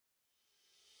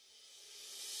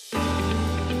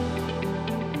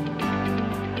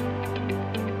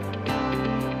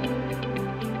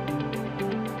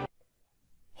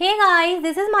Hey guys,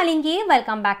 this is Malinki.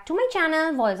 Welcome back to my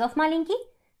channel Voice of Malinki.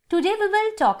 Today we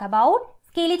will talk about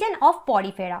skeleton of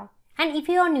Porifera. And if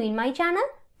you are new in my channel,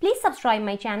 please subscribe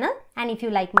my channel. And if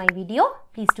you like my video,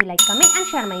 please do like, comment and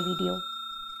share my video.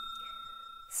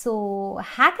 So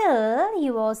Haeckel,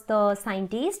 he was the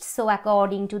scientist. So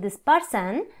according to this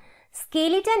person,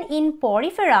 skeleton in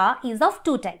Porifera is of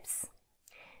two types: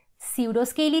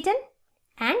 pseudoskeleton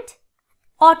and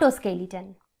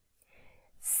autoskeleton.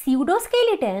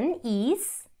 Pseudoskeleton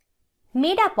is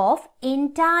made up of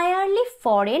entirely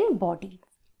foreign body.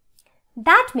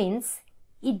 That means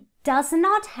it does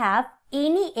not have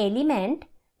any element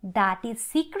that is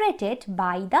secreted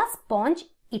by the sponge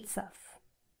itself.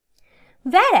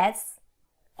 Whereas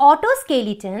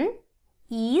autoskeleton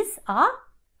is a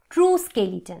true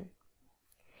skeleton.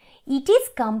 It is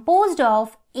composed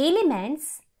of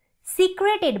elements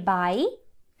secreted by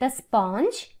the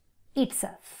sponge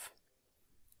itself.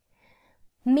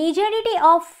 Majority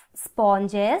of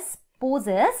sponges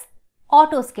possess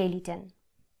autoskeleton.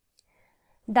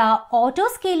 The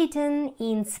autoskeleton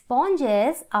in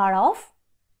sponges are of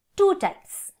two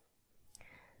types: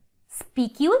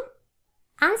 spicule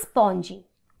and spongin.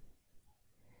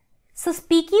 So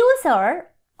spicules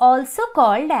are also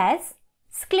called as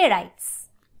sclerites.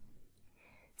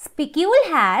 Spicule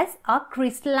has a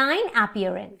crystalline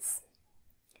appearance.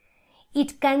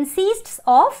 It consists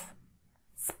of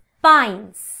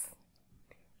spines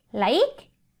like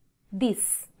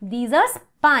this. These are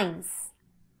spines.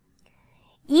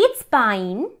 Each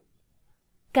spine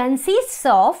consists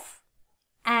of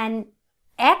an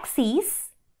axis,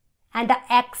 and the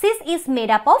axis is made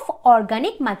up of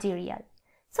organic material.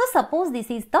 So suppose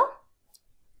this is the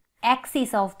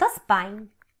axis of the spine,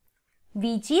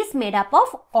 which is made up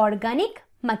of organic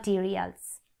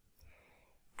materials.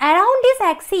 Around this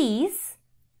axis,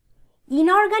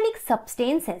 inorganic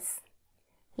substances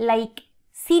like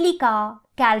silica,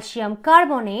 calcium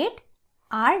carbonate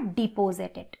are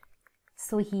deposited.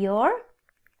 So here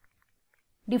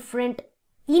different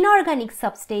inorganic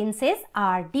substances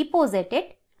are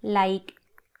deposited like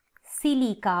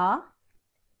silica,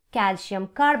 calcium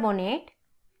carbonate,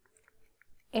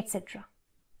 etc.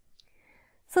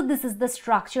 So this is the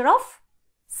structure of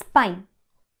spine.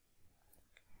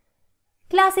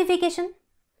 Classification.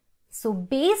 So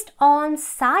based on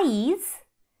size,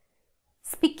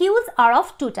 spicules are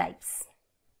of two types: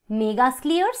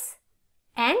 megascleres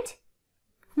and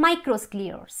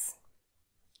microscleres.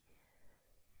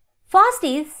 First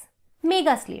is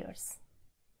megascleres.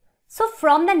 So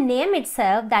from the name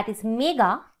itself, that is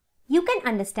mega, you can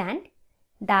understand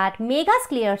that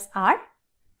megascleres are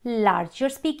larger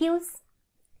spicules.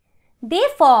 They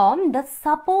form the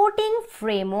supporting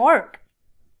framework.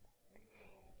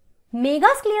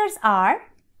 Megascleres are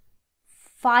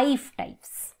 5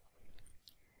 types.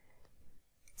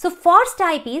 So first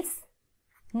type is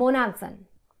monaxon.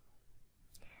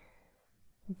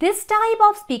 This type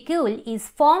of spicule is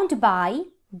formed by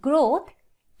growth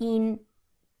in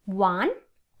one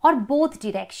or both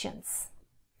directions.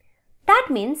 That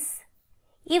means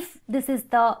if this is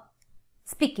the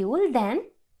spicule, then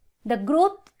the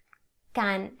growth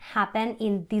can happen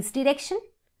in this direction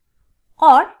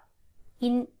or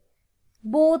in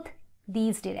both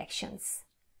these directions,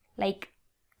 like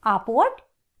upward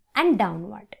and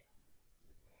downward.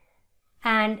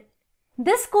 And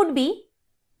this could be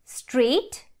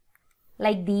straight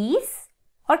like these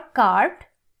or curved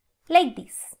like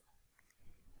this.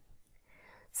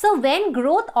 So when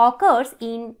growth occurs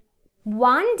in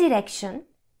one direction,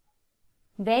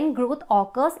 the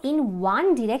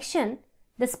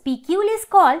spicule is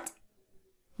called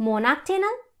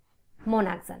monactinal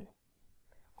monaxon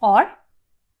or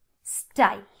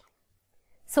style.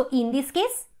 So in this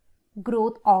case,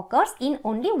 growth occurs in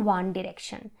only one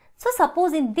direction. So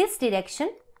suppose in this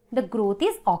direction, the growth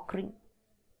is occurring.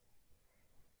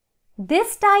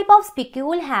 This type of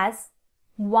spicule has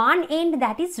one end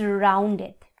that is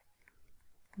rounded.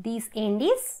 This end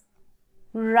is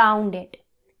rounded.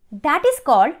 That is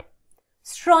called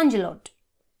strongyloid.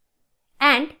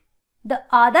 And the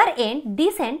other end,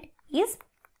 this end, is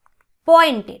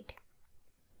pointed.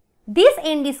 This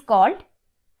end is called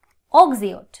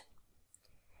oxioid.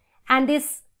 And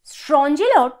this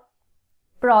strongyloid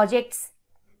projects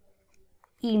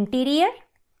interior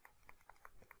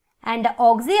and the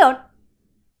oxioid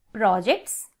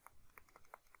projects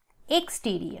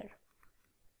exterior.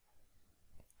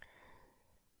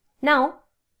 Now,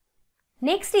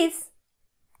 next is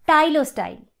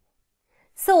tylostyle.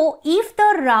 So, if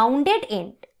the rounded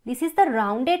end, this is the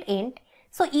rounded end.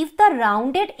 So, if the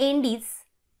rounded end is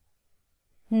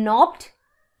knobbed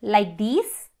like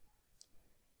this,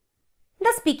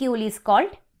 the spicule is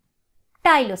called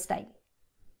tylostyle.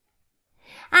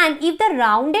 And if the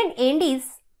rounded end is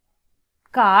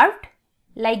carved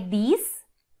like this,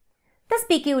 the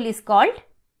spicule is called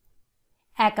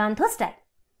acanthostyle.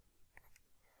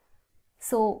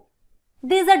 So,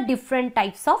 these are different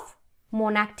types of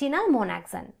monactinal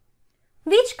monaxon,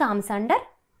 which comes under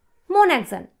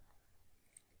monaxon.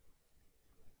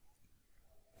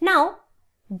 Now,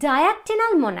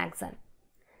 diactinal monaxon.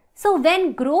 So,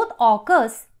 when growth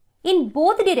occurs in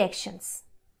both directions,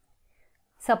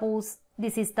 suppose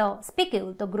this is the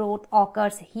spicule, the growth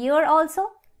occurs here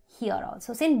also,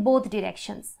 so in both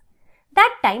directions.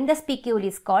 That time the spicule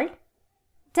is called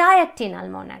diactinal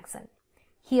monaxon.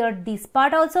 Here this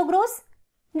part also grows,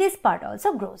 this part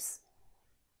also grows.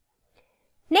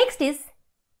 Next is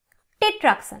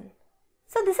tetraxon.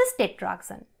 So this is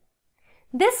tetraxon.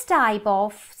 This type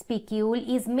of spicule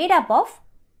is made up of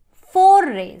 4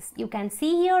 rays. You can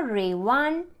see here ray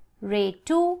 1, ray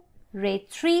 2, ray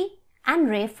 3 and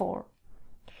ray 4.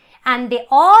 And they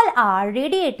all are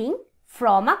radiating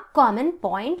from a common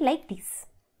point like this.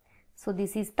 So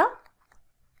this is the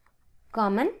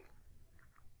common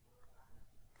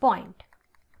point.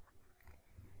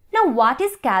 Now what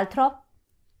is calthrop?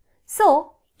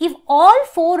 So if all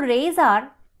 4 rays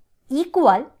are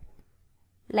equal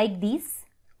like this,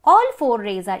 all 4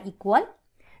 rays are equal,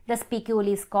 the spicule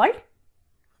is called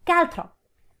calthrop.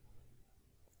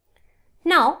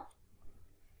 Now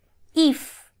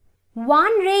if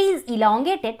one ray is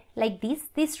elongated like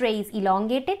this ray is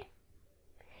elongated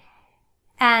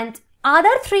and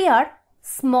other 3 are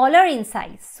smaller in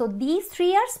size. So these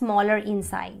 3 are smaller in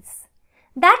size.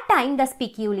 That time the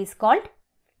spicule is called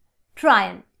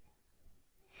tryon.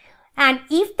 And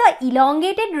if the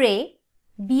elongated ray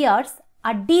bears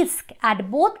a disc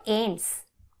at both ends,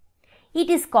 it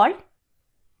is called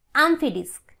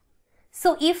amphidisc.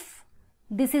 So if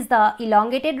this is the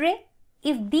elongated ray,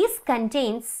 if this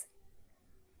contains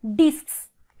discs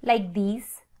like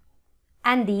these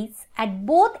and these at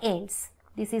both ends,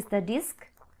 this is the disc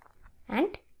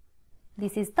and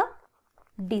this is the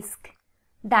disc,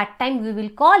 that time we will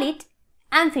call it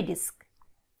amphidisc.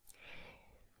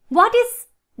 What is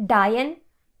dian?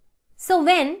 So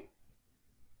when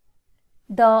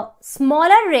the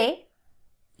smaller ray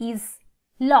is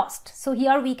lost, so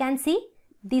here we can see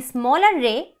the smaller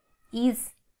ray is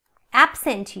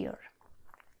absent here,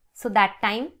 so that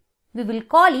time we will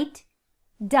call it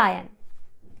dian.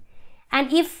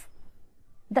 And if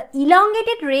the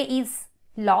elongated ray is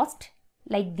lost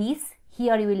like this,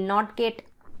 here you will not get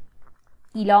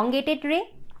elongated ray,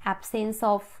 absence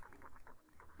of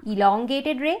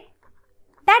elongated ray,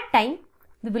 that time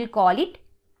we will call it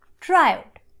triode.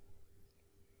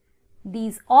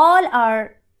 These all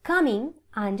are coming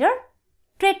under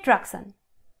tetraxon.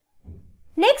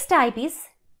 Next type is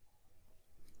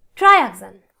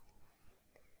triaxon.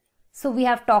 So we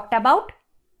have talked about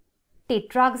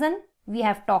tetraxon, we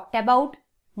have talked about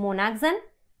monaxon.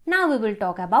 Now we will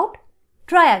talk about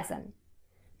triaxon.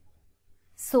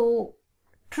 So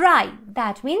tri,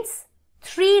 that means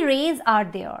 3 rays are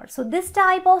there. So this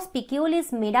type of spicule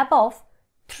is made up of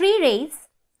 3 rays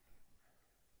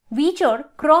which are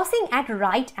crossing at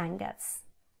right angles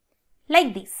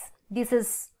like this. This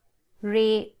is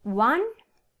ray 1,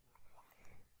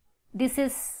 this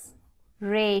is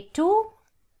ray 2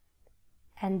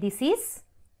 and this is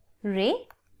ray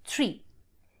 3.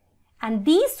 And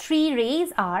these 3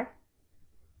 rays are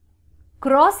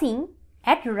crossing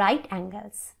at right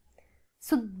angles.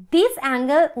 So this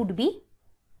angle would be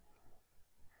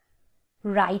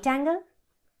right angle,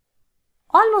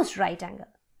 almost right angle.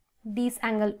 This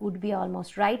angle would be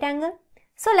almost right angle.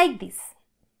 So like this.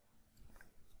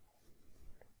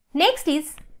 Next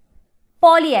is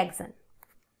polyaxon.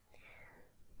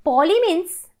 Poly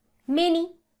means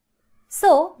many.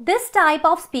 So this type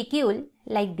of spicule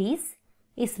like this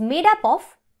is made up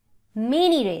of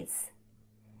many rays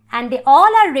and they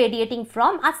all are radiating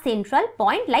from a central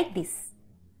point like this.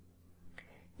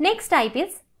 Next type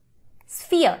is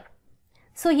sphere.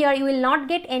 So here you will not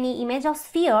get any image of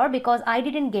sphere because I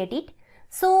didn't get it.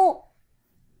 So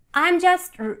I am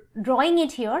just drawing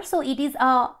it here. So it is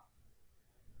a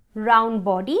round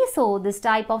body. So this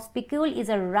type of spicule is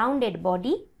a rounded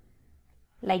body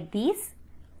like this,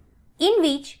 in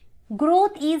which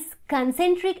growth is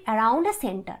concentric around a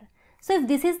center. So if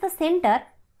this is the center,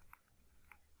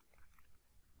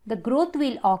 the growth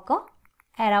will occur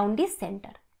around this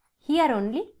center. Here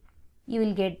only you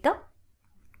will get the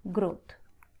growth.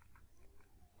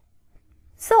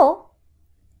 So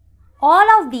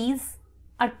all of these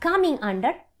are coming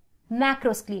under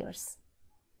macroscleres.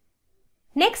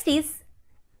 Next is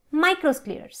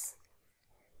microscleres.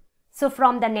 So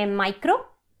from the name micro,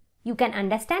 you can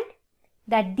understand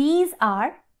that these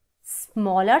are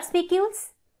smaller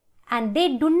spicules and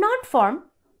they do not form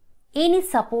any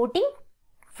supporting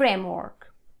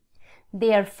framework.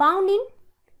 They are found in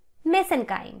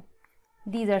mesenchyme.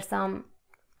 These are some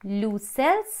loose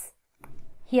cells.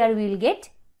 Here we will get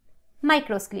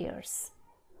microscleres.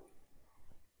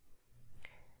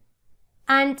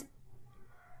 And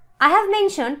I have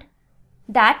mentioned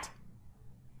that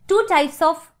two types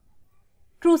of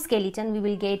true skeleton we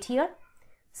will get here.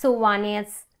 So one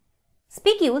is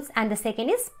spicules and the second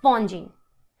is spongin.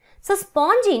 So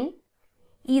spongin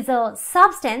is a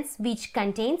substance which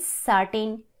contains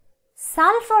certain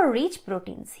sulfur-rich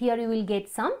proteins. Here you will get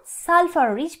some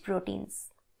sulfur-rich proteins.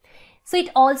 So it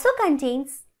also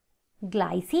contains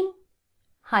glycine,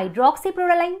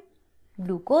 hydroxyproline,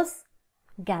 glucose,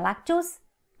 galactose,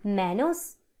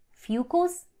 mannose,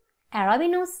 fucose,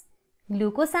 arabinose,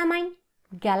 glucosamine,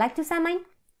 galactosamine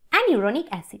and uronic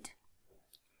acid.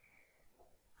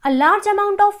 A large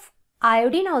amount of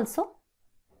iodine also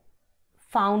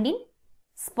found in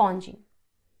spongin.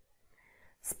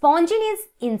 Spongin is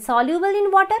insoluble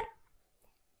in water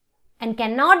and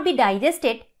cannot be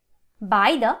digested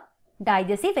by the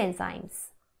digestive enzymes.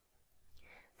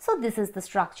 So this is the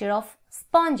structure of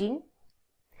spongin.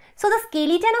 So the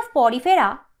skeleton of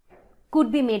Porifera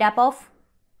could be made up of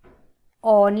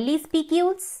only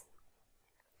spicules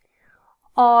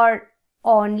or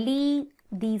only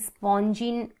the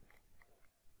spongin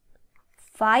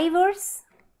fibers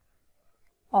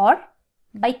or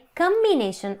by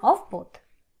combination of both.